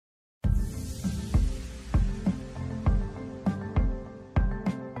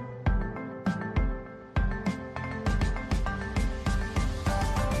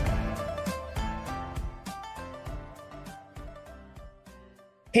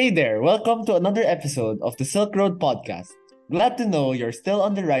Hey there, welcome to another episode of the Silk Road Podcast. Glad to know you're still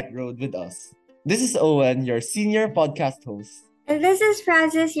on the right road with us. This is Owen, your senior podcast host. And this is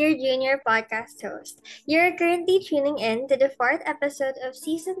Francis, your junior podcast host. You're currently tuning in to the fourth episode of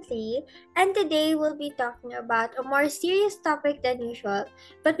season 3, and today we'll be talking about a more serious topic than usual.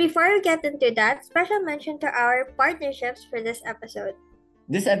 But before we get into that, special mention to our partnerships for this episode.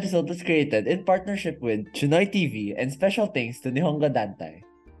 This episode was created in partnership with Chinoy TV and special thanks to Nihonga Dantai.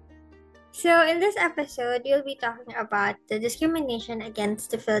 So, in this episode, we'll be talking about the discrimination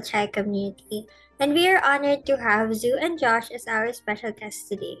against the Phil-Chai community, and we are honored to have Zoo and Josh as our special guests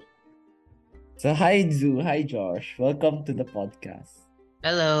today. So hi Zu, hi Josh, welcome to the podcast.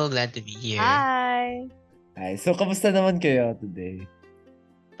 Hello, glad to be here. Hi! Hi, so kamusta naman kayo today?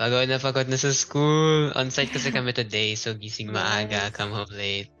 Pagod na sa school. On-site kasi kami today, so gising maaga, Yes. come home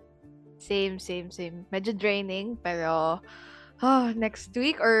late. Same. Medyo draining, pero next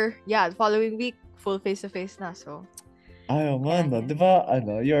week or the following week, full face-to-face na. So, Ayaw nga, no? Kaya Di ba,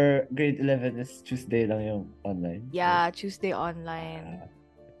 your grade 11 is Tuesday lang yung online? yeah, Tuesday online.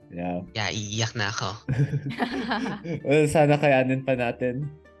 Yeah. Yeah, iiyak na ako. Well, sana kayanin pa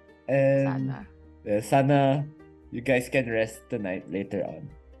natin. And Sana. sana you guys can rest tonight later on.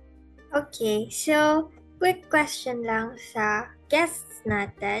 Okay, so quick question lang sa guests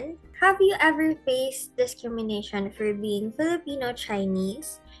natin. Have you ever faced discrimination for being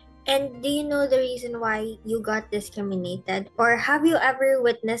Filipino-Chinese? And do you know the reason why you got discriminated? Or have you ever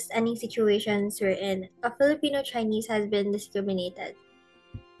witnessed any situations wherein a Filipino-Chinese has been discriminated?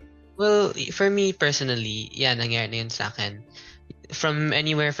 Well, for me personally, yeah, nangyari na yun sa akin. From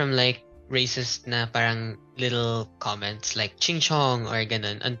anywhere from like racist na parang little comments like ching chong or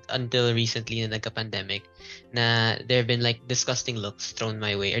ganun until recently na nagka-pandemic na there have been like disgusting looks thrown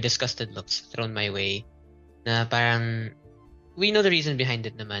my way or disgusted looks thrown my way na parang we know the reason behind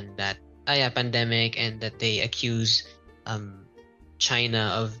it naman that pandemic and that they accuse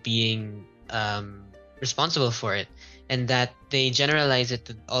China of being responsible for it and that they generalize it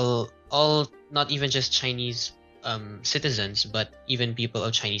to all not even just Chinese citizens but even people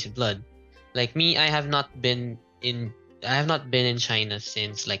of Chinese blood. Like me, I have not been in China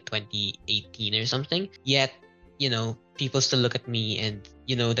since like 2018 or something. Yet, people still look at me and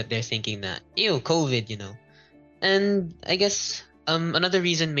that they're thinking that ew, COVID, And I guess another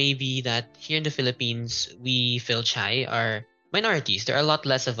reason may be that here in the Philippines, we Phil-Chai are minorities. There are a lot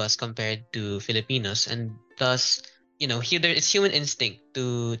less of us compared to Filipinos, and thus, here it's human instinct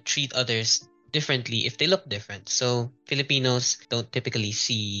to treat others differently if they look different. So Filipinos don't typically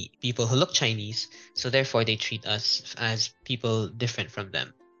see people who look Chinese, so therefore they treat us as people different from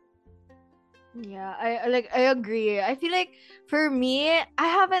them. Yeah, I agree. I feel like for me, I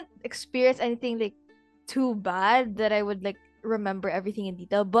haven't experienced anything like too bad that I would like remember everything in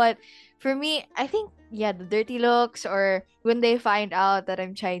detail. But for me, I think the dirty looks or when they find out that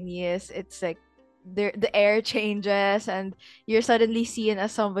I'm Chinese, it's like the air changes and you're suddenly seen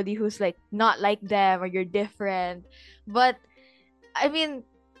as somebody who's like not like them or you're different. But I mean,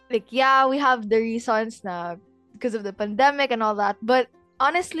 like we have the reasons na because of the pandemic and all that. But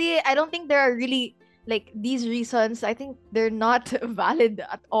honestly, I don't think there are really like these reasons. I think they're not valid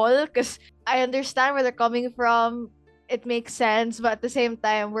at all because I understand where they're coming from. It makes sense, but at the same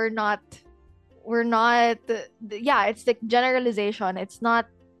time, we're not it's like generalization. It's not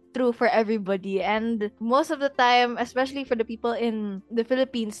true for everybody, and most of the time, especially for the people in the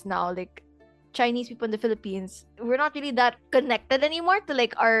Philippines now, like Chinese people in the Philippines, we're not really that connected anymore to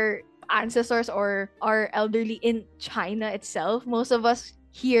like our ancestors or our elderly in China itself. Most of us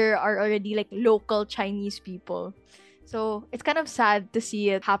here are already like local Chinese people. So it's kind of sad to see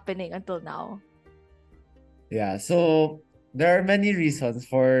it happening until now. Yeah, so there are many reasons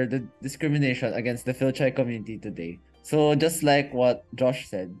for the discrimination against the Filchai community today. So just like what Josh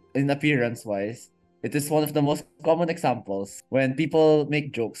said, in appearance wise, it is one of the most common examples when people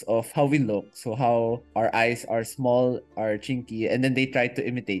make jokes of how we look, so how our eyes are small, are chinky, and then they try to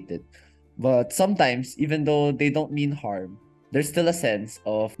imitate it. But sometimes, even though they don't mean harm, there's still a sense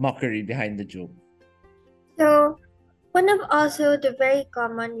of mockery behind the joke. So, one of also the very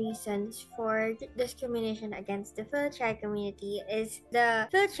common reasons for discrimination against the Filchai community is the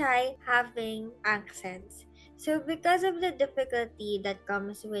Filchai having accents. So, because of the difficulty that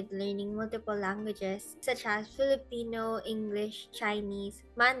comes with learning multiple languages such as Filipino, English, Chinese,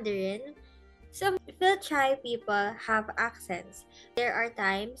 Mandarin, some Filchai people have accents. There are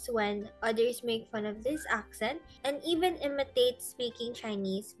times when others make fun of this accent and even imitate speaking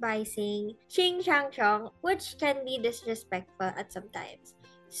Chinese by saying "ching chang chong," which can be disrespectful at some times.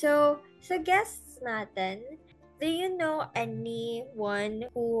 So, sa guests natin, Do you know anyone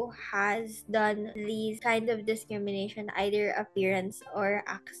who has done these kind of discrimination, either appearance or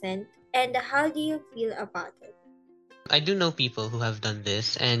accent? And how do you feel about it? I do know people who have done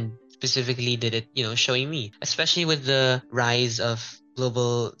this and specifically did it, showing me, especially with the rise of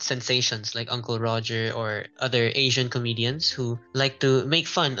global sensations like Uncle Roger or other Asian comedians who like to make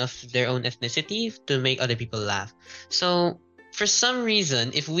fun of their own ethnicity to make other people laugh. So, for some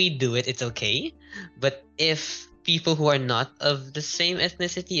reason, if we do it, it's okay. But if people who are not of the same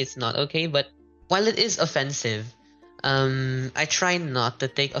ethnicity, it's not okay. But while it is offensive, I try not to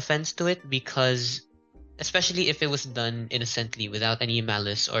take offense to it because especially if it was done innocently without any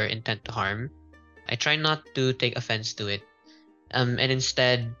malice or intent to harm. I try not to take offense to it. And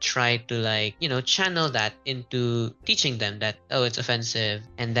instead try to channel that into teaching them that oh it's offensive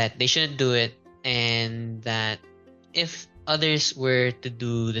and that they shouldn't do it and that if others were to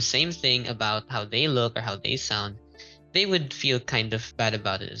do the same thing about how they look or how they sound, they would feel kind of bad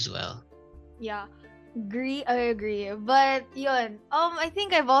about it as well. Yeah. I agree. But yun, I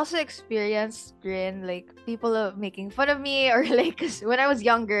think I've also experienced rin like people making fun of me or like 'cause when I was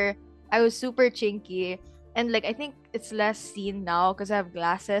younger, I was super chinky and like I think it's less seen now because I have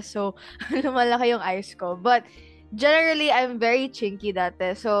glasses so lumalaki yung eyes ko. But generally I'm very chinky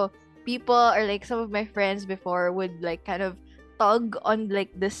dati. So people or like some of my friends before would like kind of tug on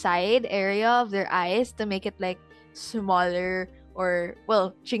like the side area of their eyes to make it like smaller or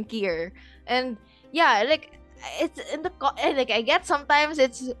well chinkier. And yeah, like it's and, like I get sometimes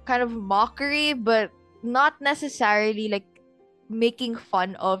it's kind of mockery, but not necessarily like making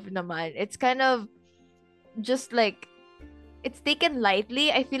fun of naman. It's kind of just like it's taken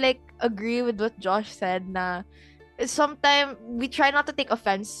lightly. I feel like agree with what Josh said na sometimes we try not to take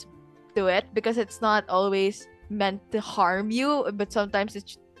offense to it because it's not always meant to harm you, but sometimes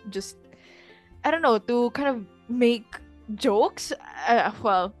it's just I don't know, to kind of make jokes.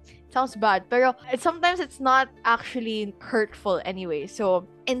 Well, sounds bad, pero sometimes it's not actually hurtful anyway. So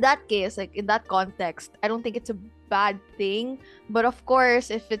in that case, like in that context, I don't think it's a bad thing. But of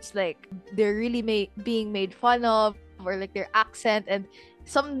course, if it's like they're really being made fun of or like their accent and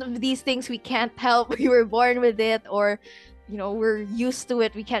some of these things we can't help, we were born with it, or we're used to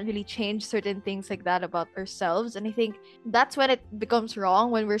it, we can't really change certain things like that about ourselves. And I think that's when it becomes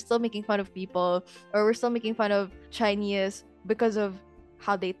wrong, when we're still making fun of people or we're still making fun of Chinese because of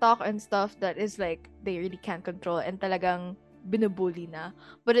how they talk and stuff that is like they really can't control and talagang binubully na.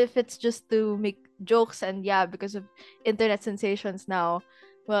 But if it's just to make jokes and yeah, because of internet sensations now,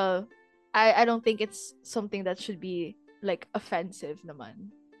 well, I don't think it's something that should be like offensive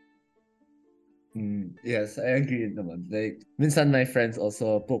naman. Yes, I agree naman. Like, minsan my friends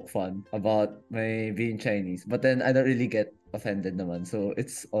also poke fun about my being Chinese, but then I don't really get offended naman, so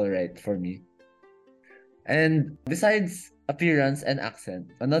it's alright for me. And besides appearance and accent,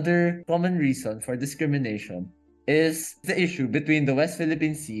 another common reason for discrimination is the issue between the West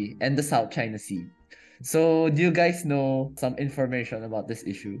Philippine Sea and the South China Sea. So, do you guys know some information about this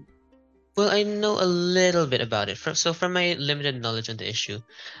issue? Well, I know a little bit about it. From my limited knowledge on the issue,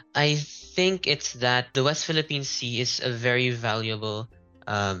 I think it's that the West Philippine Sea is a very valuable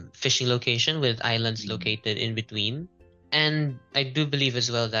fishing location with islands Mm. located in between. And I do believe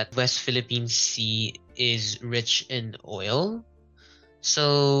as well that West Philippine Sea is rich in oil.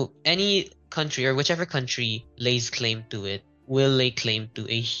 So any country or whichever country lays claim to it will lay claim to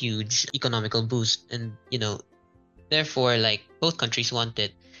a huge economical boost. And, therefore, like both countries want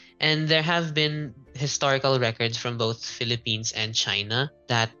it. And there have been historical records from both Philippines and China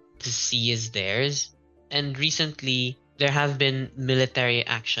that the sea is theirs. And recently, there have been military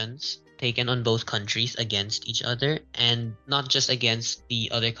actions taken on both countries against each other, and not just against the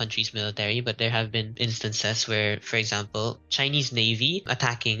other country's military, but there have been instances where, for example, Chinese Navy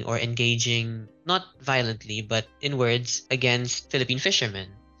attacking or engaging not violently but in words against Philippine fishermen.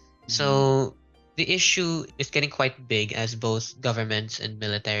 Mm. So the issue is getting quite big as both governments and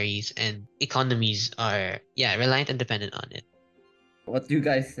militaries and economies are, yeah, reliant and dependent on it. What you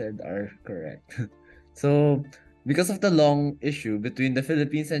guys said are correct. So, because of the long issue between the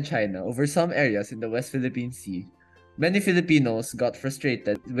Philippines and China over some areas in the West Philippine Sea, many Filipinos got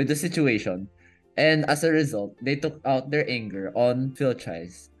frustrated with the situation, and as a result, they took out their anger on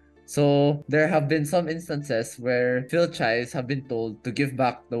Philchais. So, there have been some instances where Philchais have been told to give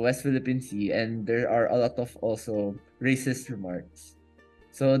back the West Philippine Sea, and there are a lot of also racist remarks.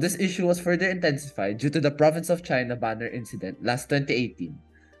 So this issue was further intensified due to the Province of China banner incident last 2018.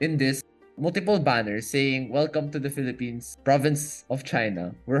 In this, multiple banners saying "Welcome to the Philippines, Province of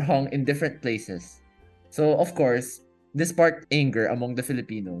China" were hung in different places. So of course, This sparked anger among the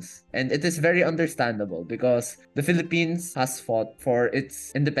Filipinos, and it is very understandable because the Philippines has fought for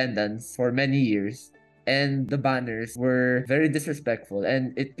its independence for many years, and the banners were very disrespectful,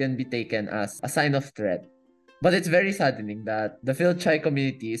 and it can be taken as a sign of threat. But it's very saddening that the Phil-Chai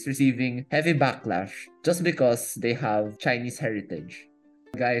community is receiving heavy backlash just because they have Chinese heritage.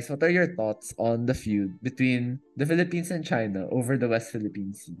 Guys, what are your thoughts on the feud between the Philippines and China over the West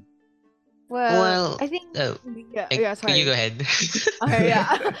Philippine Sea? Well, Well, I think oh, yeah, you go sorry. ahead. Yeah.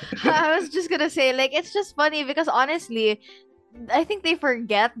 I was just gonna say, like, it's just funny because honestly, I think they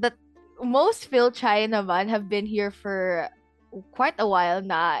forget that most Phil China man have been here for quite a while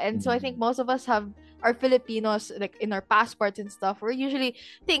now. And so I think most of us have are Filipinos like in our passports and stuff. We're usually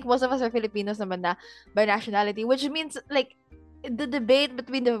think most of us are Filipinos naman na by nationality, which means like the debate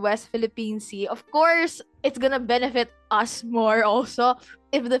between the West Philippine Sea, of course, it's gonna benefit us more also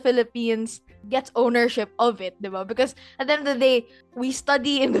if the Philippines gets ownership of it, diba? Because at the end of the day, we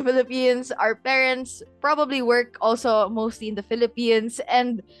study in the Philippines, our parents probably work also mostly in the Philippines,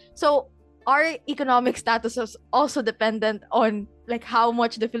 and so our economic status is also dependent on like how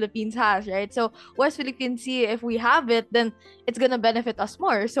much the Philippines has, right? So West Philippine Sea, if we have it, then it's gonna benefit us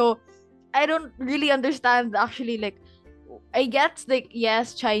more. So I don't really understand actually like I get like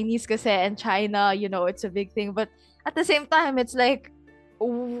yes, Chinese kasi and China, it's a big thing, but at the same time it's like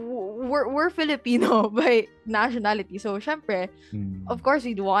we're Filipino by nationality. So syempre, of course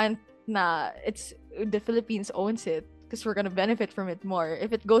we'd want na it's the Philippines owns it because we're gonna benefit from it more.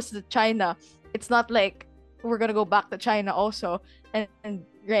 If it goes to China, it's not like we're gonna go back to China also and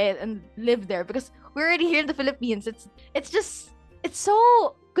right and live there because we're already here in the Philippines. It's just it's so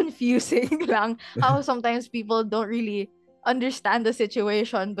confusing lang how sometimes people don't really understand the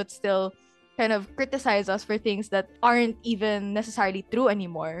situation but still kind of criticize us for things that aren't even necessarily true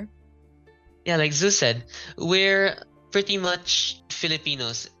anymore. Yeah, like Zeus said, we're pretty much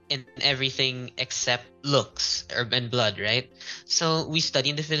Filipinos in everything except looks and blood, right? So we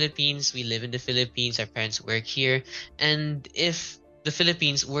study in the Philippines, we live in the Philippines, our parents work here, and if the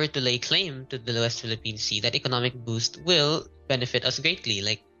Philippines were to lay claim to the West Philippine Sea, that economic boost will benefit us greatly.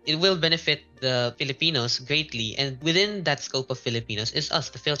 Like it will benefit the Filipinos greatly, and within that scope of Filipinos is us,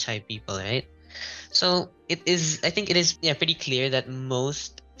 the Philchai people, right? So I think it is, yeah, pretty clear that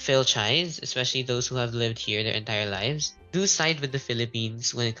most Philchais, especially those who have lived here their entire lives, do side with the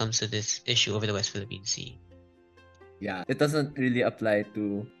Philippines when it comes to this issue over the West Philippine Sea. Yeah, it doesn't really apply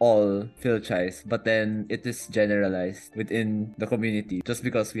to all Philchais, but then it is generalized within the community just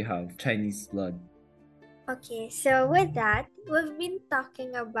because we have Chinese blood. Okay, so with that, we've been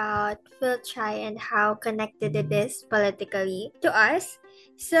talking about Philchai and how connected it is politically to us.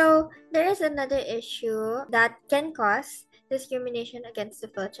 So there is another issue that can cause discrimination against the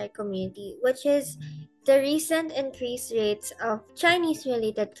Philchai community, which is the recent increased rates of Chinese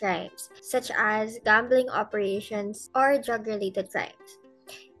related crimes, such as gambling operations or drug related crimes.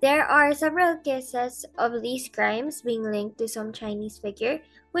 There are several cases of these crimes being linked to some Chinese figure,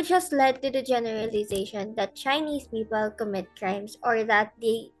 which has led to the generalization that Chinese people commit crimes or that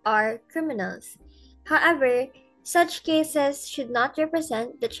they are criminals. However, such cases should not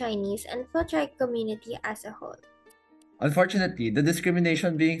represent the Chinese and Filtrite community as a whole. Unfortunately, the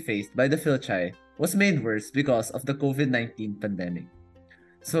discrimination being faced by the Philchai was made worse because of the COVID-19 pandemic.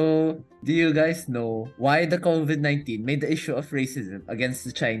 So, do you guys know why the COVID-19 made the issue of racism against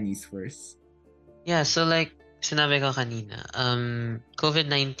the Chinese worse? Yeah, so like sinabi ko kanina,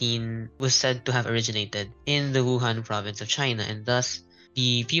 COVID-19 was said to have originated in the Wuhan province of China, and thus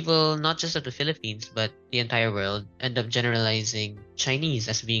the people, not just of the Philippines, but the entire world, end up generalizing Chinese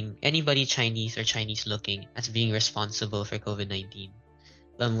as being anybody Chinese or Chinese looking as being responsible for COVID-19.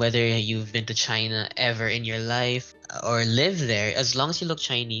 Whether you've been to China ever in your life or live there, as long as you look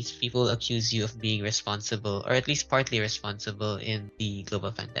Chinese, people accuse you of being responsible or at least partly responsible in the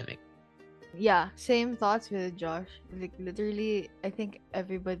global pandemic. Yeah, same thoughts with Josh. Like literally, I think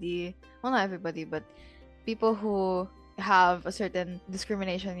everybody, well, not everybody, but people who have a certain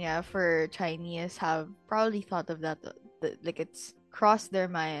discrimination, yeah, for Chinese have probably thought of that like it's crossed their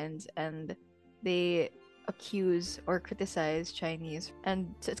minds and they accuse or criticize Chinese.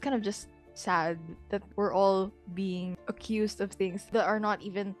 And so it's kind of just sad that we're all being accused of things that are not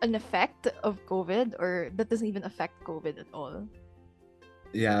even an effect of COVID or that doesn't even affect COVID at all.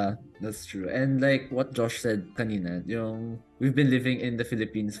 Yeah, that's true. And like what Josh said kanina, we've been living in the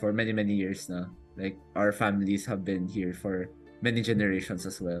Philippines for many, many years now. Like our families have been here for many generations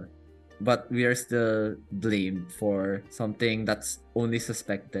as well. But we are still blamed for something that's only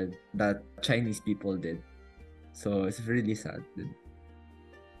suspected that Chinese people did. So it's really sad.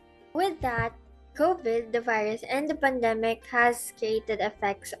 With that, COVID, the virus, and the pandemic has created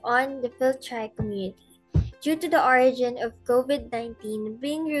effects on the Filchai community. Due to the origin of COVID 19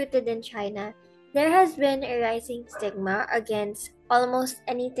 being rooted in China, there has been a rising stigma against almost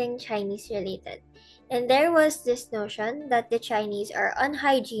anything Chinese related. And there was this notion that the Chinese are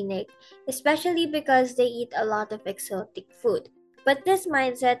unhygienic, especially because they eat a lot of exotic food. But this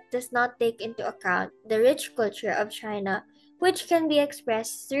mindset does not take into account the rich culture of China, which can be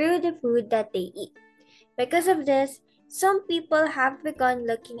expressed through the food that they eat. Because of this, some people have begun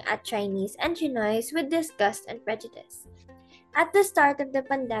looking at Chinese and Chinois with disgust and prejudice. At the start of the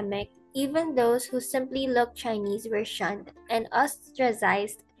pandemic, even those who simply looked Chinese were shunned and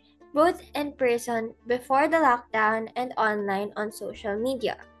ostracized, both in person before the lockdown and online on social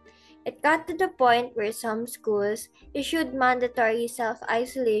media. It got to the point where some schools issued mandatory self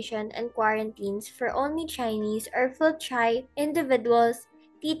isolation and quarantines for only Chinese or Filchai individuals,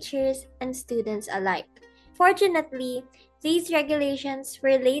 teachers, and students alike. Fortunately, these regulations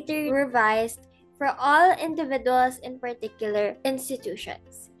were later revised for all individuals, in particular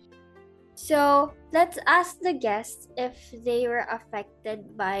institutions. So let's ask the guests if they were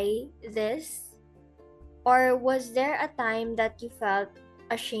affected by this, or was there a time that you felt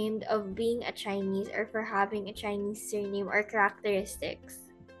ashamed of being a Chinese or for having a Chinese surname or characteristics?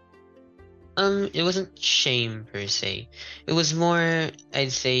 It wasn't shame per se. It was more,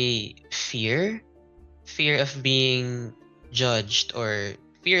 I'd say, fear. Fear of being judged, or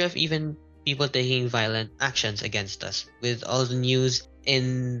fear of even people taking violent actions against us. With all the news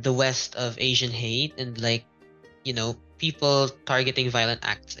in the West of Asian hate and, like, people targeting violent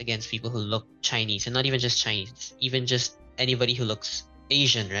acts against people who look Chinese, and not even just Chinese, even just anybody who looks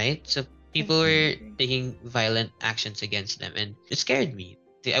Asian, right? So people were Agree. taking violent actions against them, and it scared me.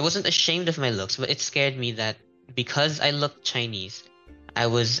 See, I wasn't ashamed of my looks, but it scared me that because I looked Chinese, I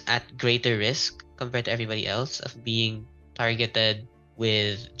was at greater risk compared to everybody else of being targeted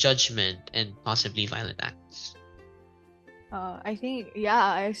with judgment and possibly violent acts. I think,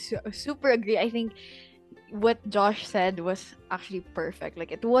 yeah, super agree. I think what Josh said was actually perfect.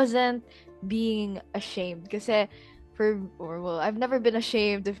 Like, it wasn't being ashamed. Kasi I've never been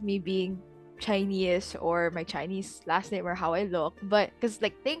ashamed of me being Chinese or my Chinese last name or how I look. But because,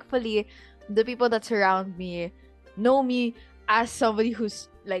 like, thankfully, the people that surround me know me as somebody who's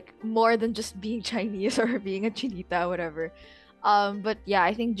like more than just being Chinese or being a chinita, whatever. But yeah,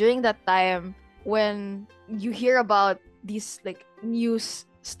 I think during that time when you hear about these like news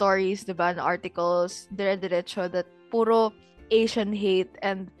stories, diba, and articles, dire-diretso that puro Asian hate,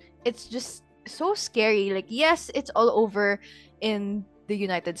 and it's just so scary. Like, yes, it's all over in the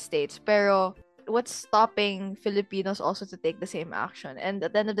United States, pero what's stopping Filipinos also to take the same action? And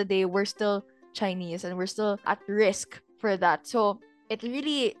at the end of the day, we're still Chinese and we're still at risk for that. So it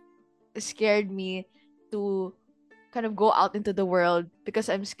really scared me to kind of go out into the world because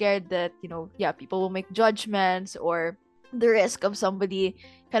I'm scared that, yeah, people will make judgments, or the risk of somebody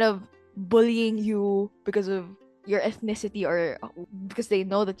kind of bullying you because of your ethnicity, or because they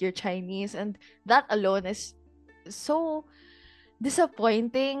know that you're Chinese. And that alone is so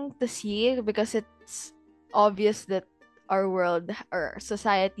disappointing to see, because it's obvious that our world or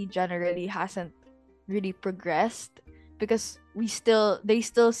society generally hasn't really progressed, because they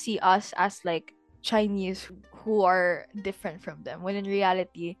still see us as like Chinese who are different from them, when in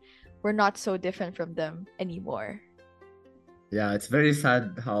reality we're not so different from them anymore. Yeah, it's very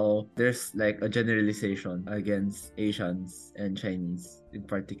sad how there's like a generalization against Asians and Chinese in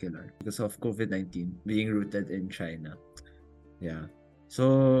particular because of COVID-19 being rooted in China. Yeah.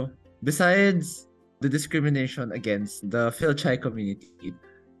 So, besides the discrimination against the Phil-Chai community,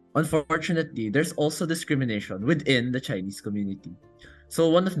 unfortunately, there's also discrimination within the Chinese community. So,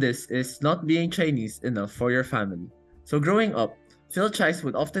 one of this is not being Chinese enough for your family. So, growing up, Phil-Chais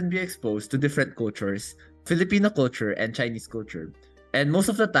would often be exposed to different cultures, Filipino culture and Chinese culture. And most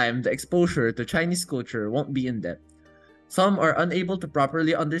of the time, the exposure to Chinese culture won't be in depth. Some are unable to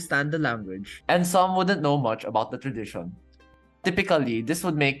properly understand the language, and some wouldn't know much about the tradition. Typically, this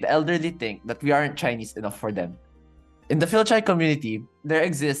would make the elderly think that we aren't Chinese enough for them. In the Filchai community, there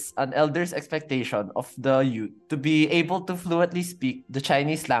exists an elder's expectation of the youth to be able to fluently speak the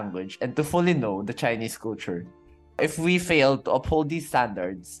Chinese language and to fully know the Chinese culture. If we fail to uphold these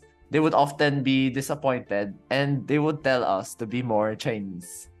standards, they would often be disappointed and they would tell us to be more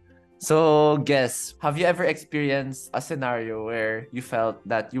Chinese. So, guess, have you ever experienced a scenario where you felt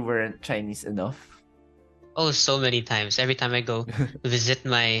that you weren't Chinese enough? Oh, so many times. Every time I go visit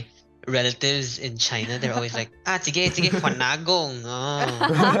my relatives in China, they're always like, sige, sige, Huanagong. Oh.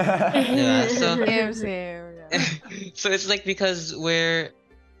 Yeah. So, Same, same. Yeah. so it's like because we're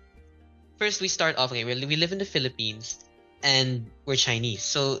first we start off, okay, we live in the Philippines and we're Chinese.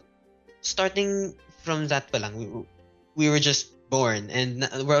 So starting from that pa lang, we were just born and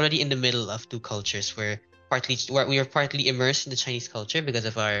we're already in the middle of two cultures. We are partly immersed in the Chinese culture because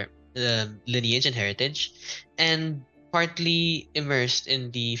of our lineage and heritage, and partly immersed in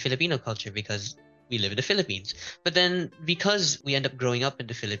the Filipino culture because we live in the Philippines. But then because we end up growing up in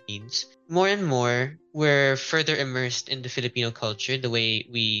the Philippines, more and more we're further immersed in the Filipino culture, the way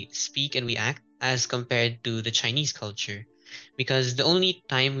we speak and we act as compared to the Chinese culture. Because the only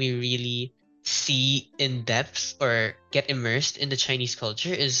time we really see in depth or get immersed in the Chinese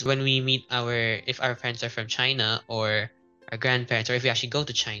culture is when we meet if our parents are from China or our grandparents, or if we actually go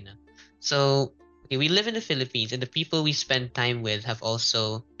to China. So okay, we live in the Philippines and the people we spend time with have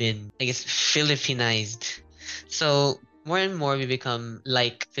also been, I guess, Filipinized. So more and more we become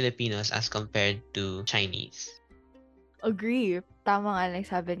like Filipinos as compared to Chinese. Agree. Tama nga lang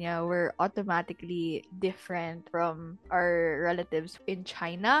sabi niya, we're automatically different from our relatives in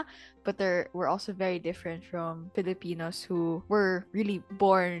China, but we're also very different from Filipinos who were really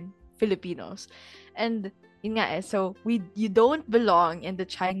born Filipinos. And yun nga so you don't belong in the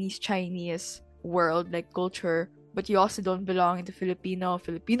Chinese world, like culture, but you also don't belong in the Filipino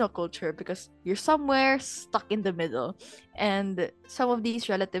culture because you're somewhere stuck in the middle. And some of these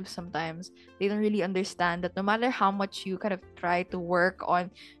relatives sometimes they don't really understand that no matter how much you kind of try to work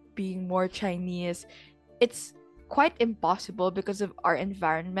on being more Chinese, it's quite impossible because of our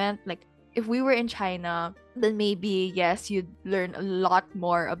environment. Like, if we were in China, then maybe, yes, you'd learn a lot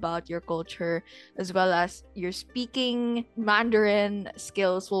more about your culture, as well as your speaking Mandarin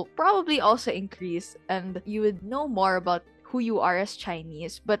skills will probably also increase, and you would know more about who you are as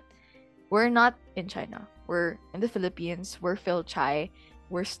Chinese. But we're not in China. We're in the Philippines. We're Phil Chai.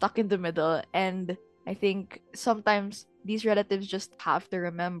 We're stuck in the middle. And I think sometimes these relatives just have to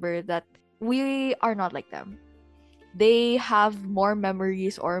remember that we are not like them. They have more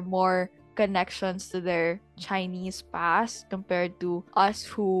memories or more connections to their Chinese past compared to us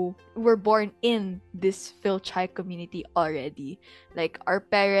who were born in this Phil Chai community already. Like, our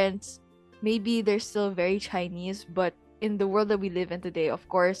parents, maybe they're still very Chinese, but in the world that we live in today, of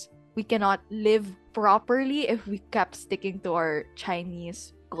course, we cannot live properly if we kept sticking to our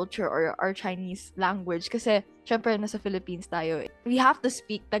Chinese culture or our Chinese language. Kasi, syempre, nasa Philippines tayo. We have to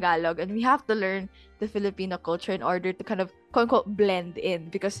speak Tagalog and we have to learn the Filipino culture in order to kind of, quote-unquote, blend in.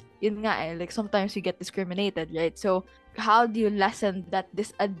 Because, yun nga like, sometimes we get discriminated, right? So, how do you lessen that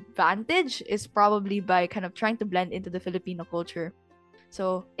disadvantage is probably by kind of trying to blend into the Filipino culture.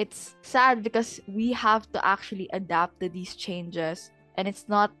 So, it's sad because we have to actually adapt to these changes. And it's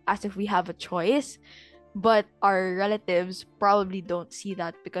not as if we have a choice, but our relatives probably don't see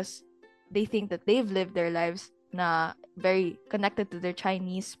that because they think that they've lived their lives na very connected to their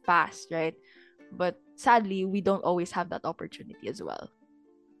Chinese past, right? But sadly, we don't always have that opportunity as well.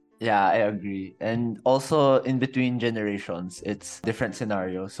 Yeah, I agree. And also in between generations, it's different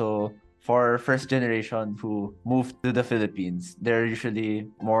scenario. So for first generation who moved to the Philippines, they're usually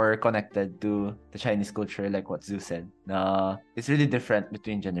more connected to the Chinese culture, like what Zoo said. It's really different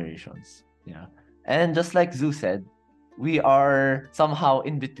between generations. Yeah. And just like Zoo said, we are somehow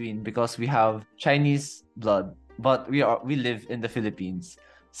in between because we have Chinese blood, but we live in the Philippines.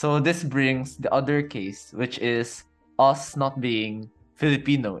 So this brings the other case, which is us not being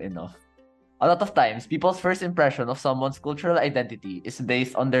Filipino enough. A lot of times, people's first impression of someone's cultural identity is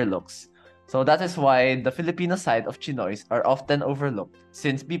based on their looks. So that is why the Filipino side of Chinoys are often overlooked,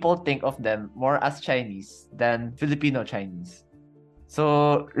 since people think of them more as Chinese than Filipino Chinese.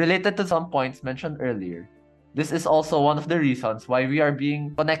 So, related to some points mentioned earlier, this is also one of the reasons why we are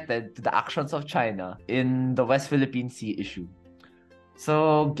being connected to the actions of China in the West Philippine Sea issue.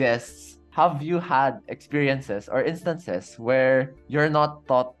 So, guests, have you had experiences or instances where you're not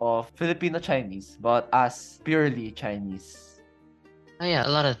thought of Filipino Chinese but as purely Chinese? Oh yeah,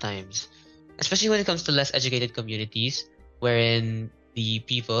 a lot of times. Especially when it comes to less educated communities, wherein the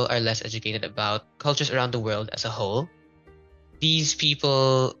people are less educated about cultures around the world as a whole. These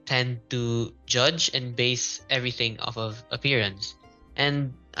people tend to judge and base everything off of appearance.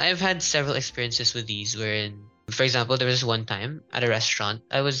 And I've had several experiences with these wherein, for example, there was one time at a restaurant,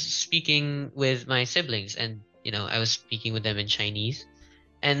 I was speaking with my siblings and, I was speaking with them in Chinese.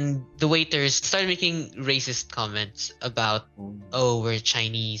 And the waiters started making racist comments about, oh, we're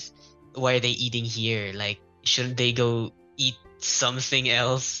Chinese. Why are they eating here? Like, shouldn't they go eat something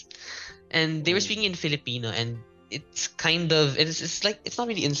else? And they were speaking in Filipino, and it's kind of it's like it's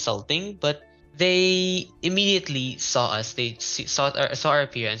not really insulting, but they immediately saw us. Saw our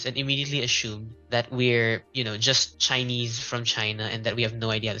appearance and immediately assumed that we're, just Chinese from China, and that we have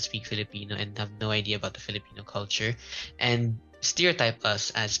no idea how to speak Filipino and have no idea about the Filipino culture, and stereotype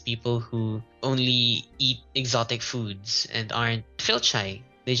us as people who only eat exotic foods and aren't Filchai.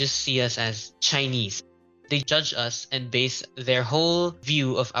 They just see us as Chinese. They judge us and base their whole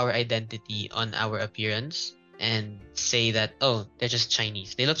view of our identity on our appearance, and say that, oh, they're just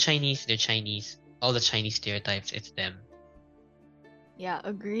Chinese. They look Chinese, they're Chinese. All the Chinese stereotypes, it's them. Yeah,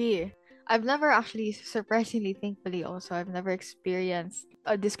 agree. I've never actually, surprisingly, thankfully also, I've never experienced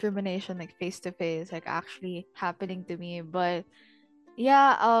a discrimination like face to face, like actually happening to me. But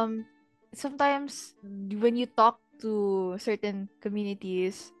yeah, sometimes when you talk to certain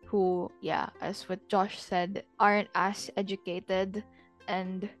communities who, yeah, as what Josh said, aren't as educated,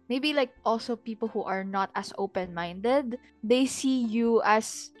 and maybe like also people who are not as open minded, they see you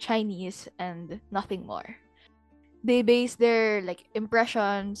as Chinese and nothing more. They base their like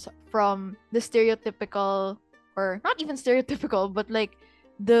impressions from the stereotypical, or not even stereotypical, but like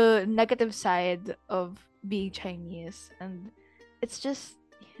the negative side of being Chinese. And it's just,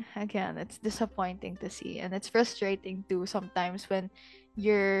 again, it's disappointing to see, and it's frustrating too sometimes when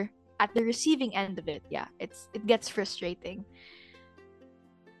you're at the receiving end of it. Yeah, it gets frustrating.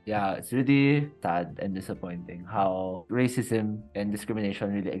 Yeah, it's really sad and disappointing how racism and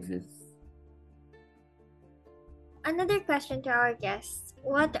discrimination really exists. Another question to our guests: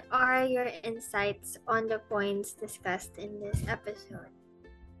 what are your insights on the points discussed in this episode?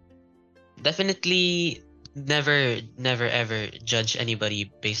 Definitely never ever judge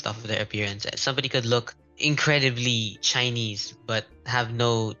anybody based off of their appearance. Somebody could look incredibly Chinese but have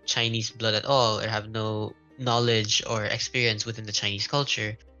no Chinese blood at all, or have no knowledge or experience within the Chinese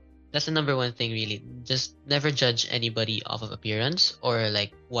culture. That's the number one thing, really. Just never judge anybody off of appearance or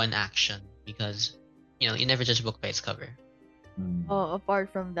like one action, because you never judge a book by its cover. Oh, apart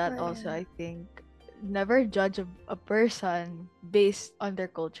from that, Oh, also, yeah. I think never judge a person based on their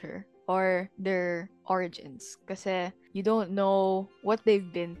culture or their origins. Because you don't know what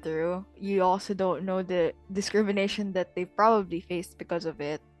they've been through. You also don't know the discrimination that they probably faced because of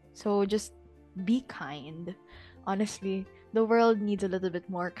it. So just be kind. Honestly, the world needs a little bit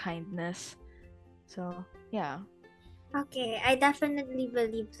more kindness. So, yeah. Okay, I definitely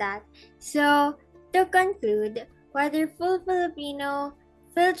believe that. So, to conclude, whether full Filipino,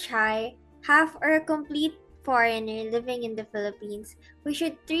 Filchai, half or a complete foreigner living in the Philippines, we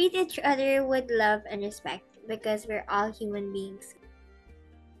should treat each other with love and respect because we're all human beings.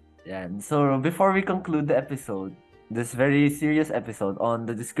 Yeah, and so before we conclude the episode, this very serious episode on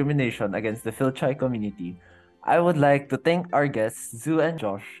the discrimination against the Filchai community, I would like to thank our guests, Zu and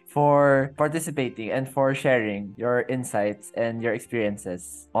Josh, for participating and for sharing your insights and your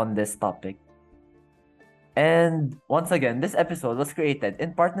experiences on this topic. And once again, this episode was created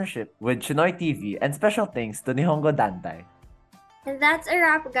in partnership with Shinoy TV, and special thanks to Nihongo Dantai. And that's a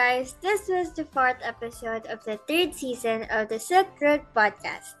wrap, guys. This was the fourth episode of the third season of the Silk Road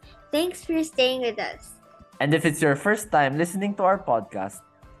podcast. Thanks for staying with us. And if it's your first time listening to our podcast,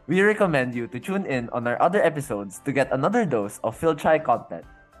 we recommend you to tune in on our other episodes to get another dose of Filchai content.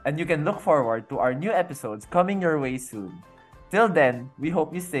 And you can look forward to our new episodes coming your way soon. Till then, we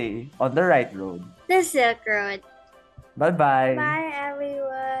hope you stay on the right road. The Silk Road. Bye-bye. Bye,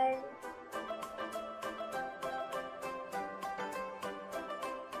 everyone.